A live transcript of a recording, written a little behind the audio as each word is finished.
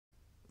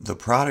The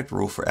product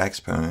rule for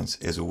exponents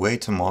is a way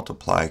to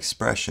multiply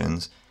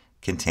expressions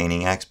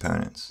containing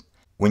exponents.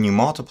 When you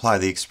multiply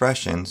the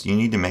expressions, you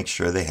need to make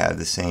sure they have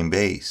the same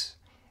base.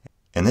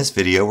 In this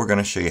video, we're going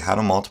to show you how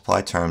to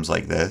multiply terms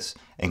like this,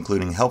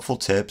 including helpful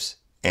tips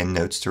and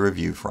notes to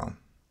review from.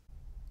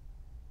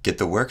 Get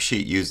the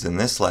worksheet used in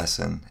this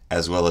lesson,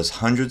 as well as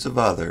hundreds of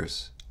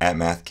others, at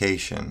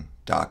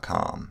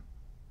Mathcation.com.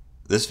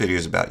 This video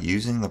is about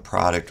using the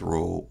product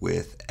rule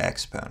with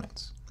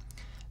exponents.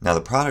 Now,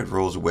 the product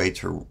rule is a way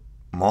to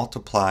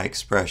multiply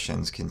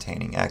expressions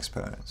containing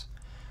exponents.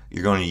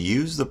 You're going to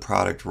use the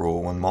product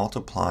rule when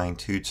multiplying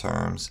two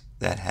terms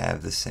that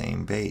have the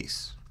same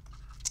base.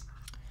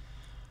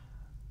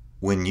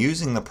 When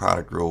using the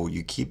product rule,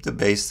 you keep the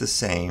base the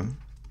same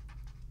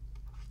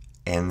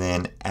and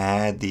then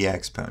add the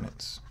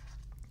exponents.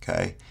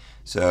 Okay?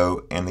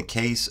 So in the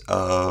case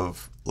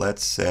of,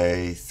 let's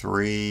say,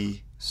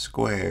 3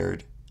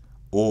 squared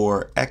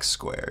or x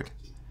squared,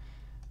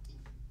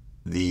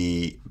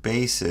 the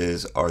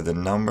bases are the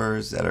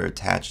numbers that are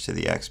attached to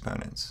the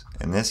exponents.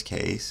 In this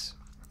case,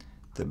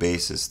 the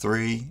base is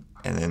 3,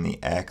 and then the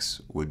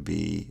x would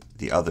be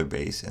the other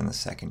base in the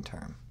second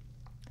term.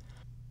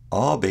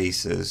 All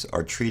bases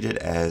are treated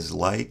as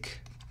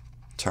like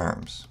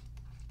terms.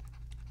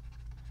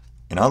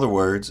 In other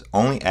words,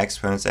 only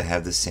exponents that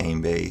have the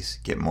same base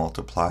get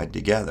multiplied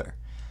together.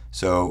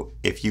 So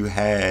if you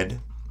had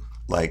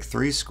like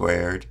 3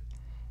 squared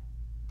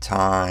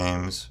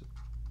times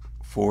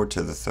 4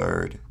 to the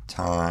third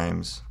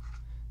times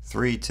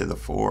 3 to the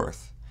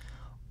fourth,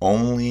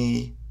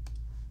 only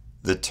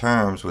the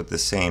terms with the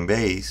same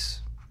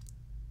base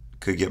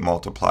could get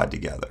multiplied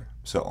together.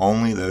 So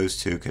only those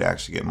two could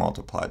actually get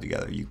multiplied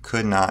together. You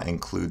could not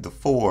include the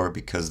 4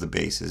 because the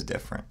base is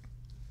different.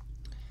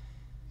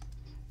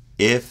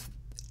 If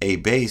a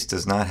base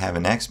does not have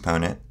an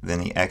exponent,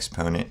 then the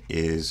exponent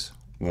is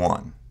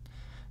 1.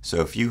 So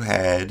if you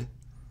had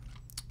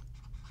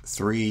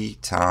 3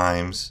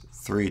 times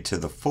 3 to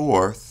the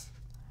fourth,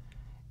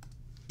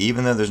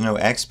 even though there's no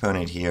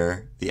exponent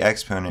here, the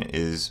exponent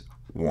is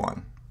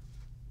 1.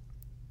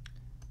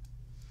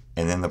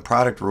 And then the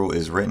product rule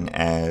is written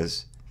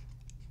as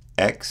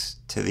x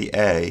to the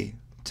a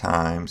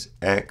times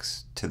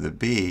x to the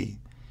b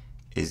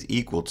is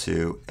equal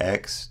to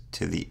x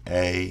to the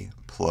a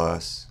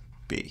plus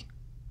b.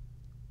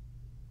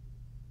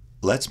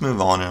 Let's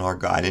move on in our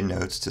guided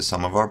notes to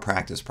some of our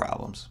practice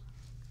problems.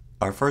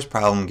 Our first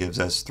problem gives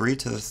us 3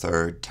 to the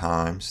third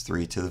times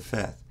 3 to the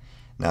fifth.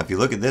 Now if you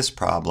look at this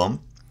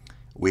problem,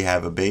 we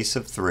have a base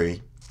of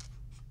 3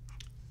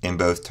 in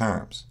both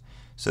terms.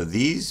 So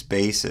these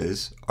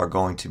bases are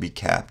going to be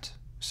kept.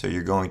 So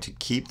you're going to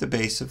keep the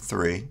base of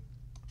 3,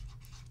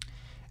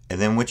 and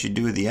then what you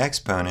do with the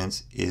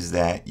exponents is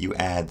that you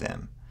add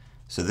them.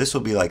 So this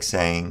will be like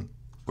saying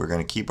we're going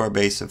to keep our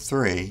base of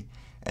 3,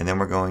 and then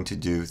we're going to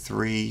do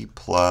 3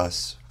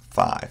 plus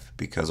 5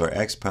 because our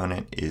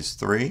exponent is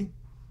 3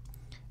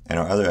 and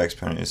our other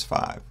exponent is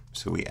 5.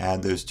 So we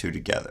add those two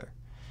together.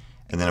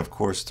 And then of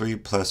course 3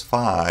 plus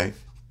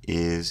 5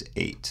 is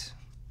 8.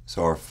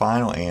 So our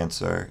final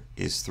answer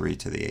is 3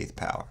 to the 8th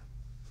power.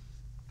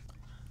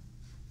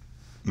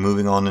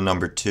 Moving on to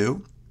number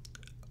 2,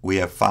 we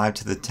have 5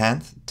 to the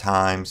 10th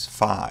times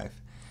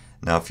 5.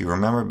 Now if you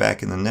remember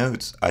back in the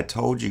notes, I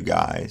told you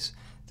guys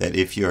that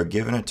if you are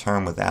given a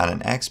term without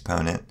an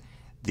exponent,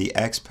 the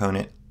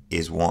exponent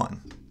is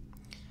 1.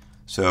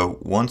 So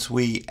once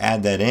we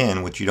add that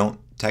in, which you don't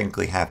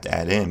technically have to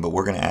add in, but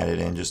we're going to add it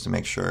in just to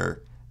make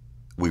sure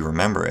we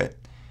remember it,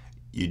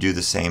 you do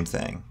the same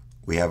thing.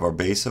 We have our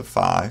base of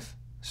 5,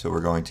 so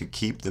we're going to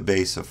keep the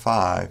base of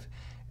 5,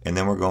 and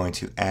then we're going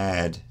to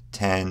add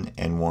 10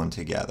 and 1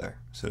 together.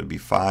 So it would be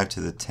 5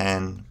 to the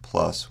 10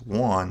 plus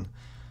 1,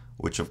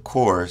 which of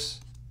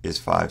course is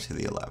 5 to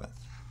the 11th.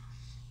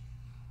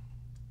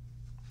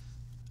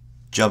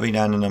 Jumping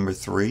down to number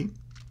 3,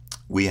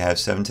 we have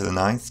 7 to the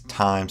 9th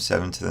times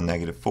 7 to the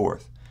negative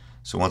 4th.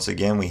 So once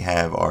again we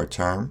have our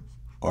term,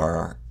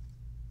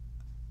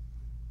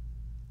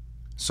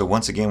 so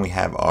once again we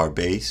have our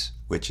base,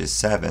 which is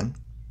 7,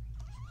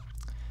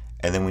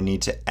 and then we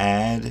need to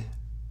add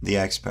the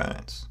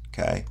exponents.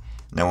 Okay.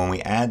 Now when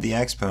we add the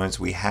exponents,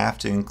 we have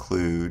to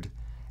include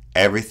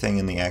everything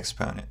in the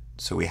exponent.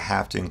 So we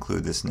have to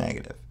include this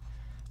negative.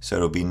 So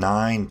it'll be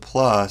 9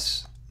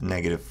 plus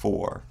negative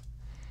 4.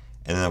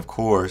 And then of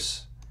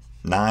course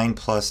 9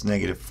 plus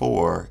negative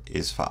 4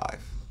 is 5.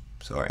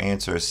 So our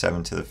answer is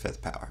 7 to the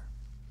 5th power.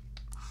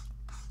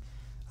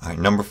 All right,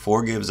 number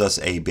 4 gives us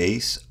a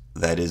base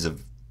that is a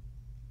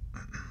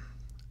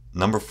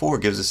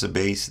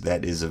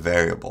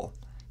variable.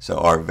 So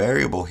our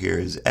variable here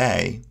is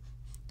a,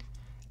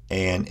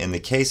 and in the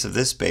case of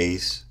this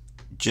base,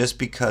 just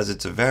because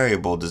it's a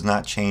variable does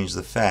not change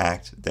the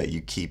fact that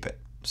you keep it.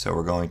 So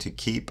we're going to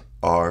keep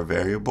our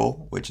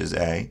variable, which is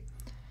a,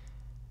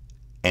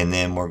 and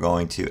then we're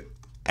going to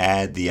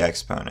add the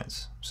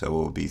exponents. So it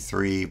will be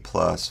 3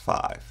 plus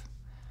 5.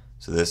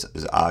 So this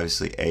is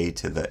obviously a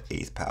to the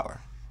 8th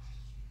power.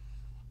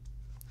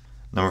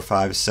 Number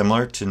 5 is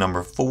similar to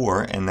number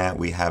 4 in that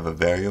we have a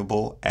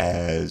variable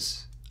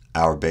as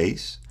our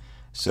base.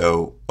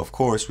 So of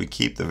course we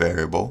keep the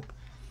variable.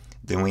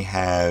 Then we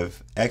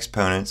have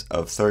exponents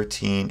of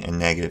 13 and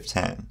negative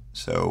 10.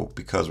 So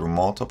because we're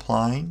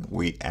multiplying,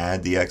 we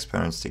add the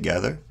exponents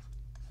together.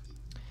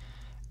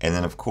 And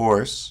then of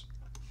course,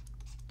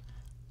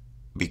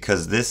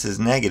 because this is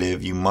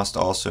negative, you must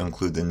also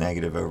include the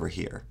negative over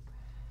here.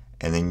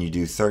 And then you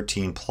do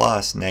 13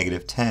 plus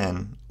negative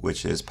 10,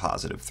 which is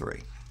positive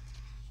 3.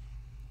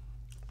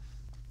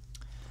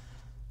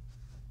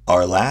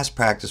 Our last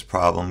practice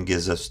problem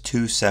gives us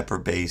two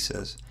separate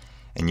bases.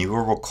 And you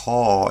will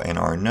recall in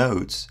our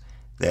notes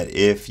that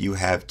if you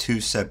have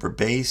two separate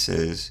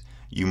bases,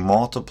 you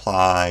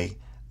multiply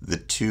the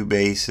two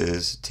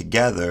bases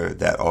together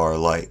that are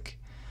alike.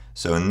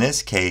 So in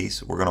this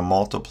case, we're going to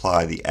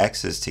multiply the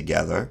x's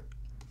together.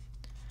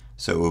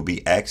 So it will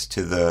be x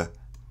to the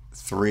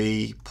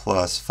 3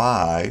 plus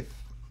 5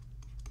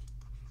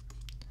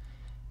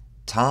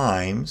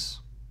 times,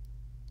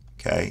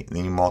 okay, and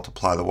then you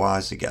multiply the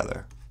y's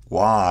together,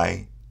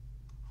 y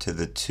to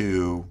the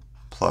 2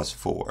 plus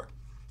 4.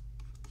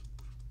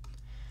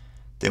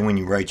 Then when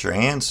you write your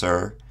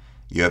answer,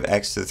 you have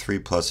x to the 3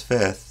 plus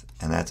 5th,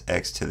 and that's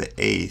x to the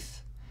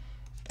 8th,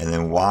 and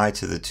then y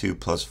to the 2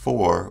 plus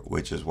 4,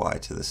 which is y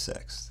to the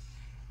 6th.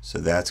 So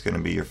that's going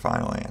to be your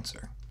final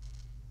answer.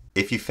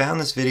 If you found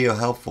this video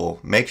helpful,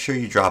 make sure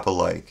you drop a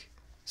like,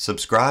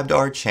 subscribe to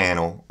our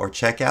channel, or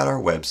check out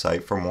our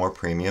website for more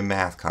premium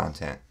math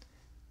content.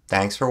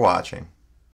 Thanks for watching.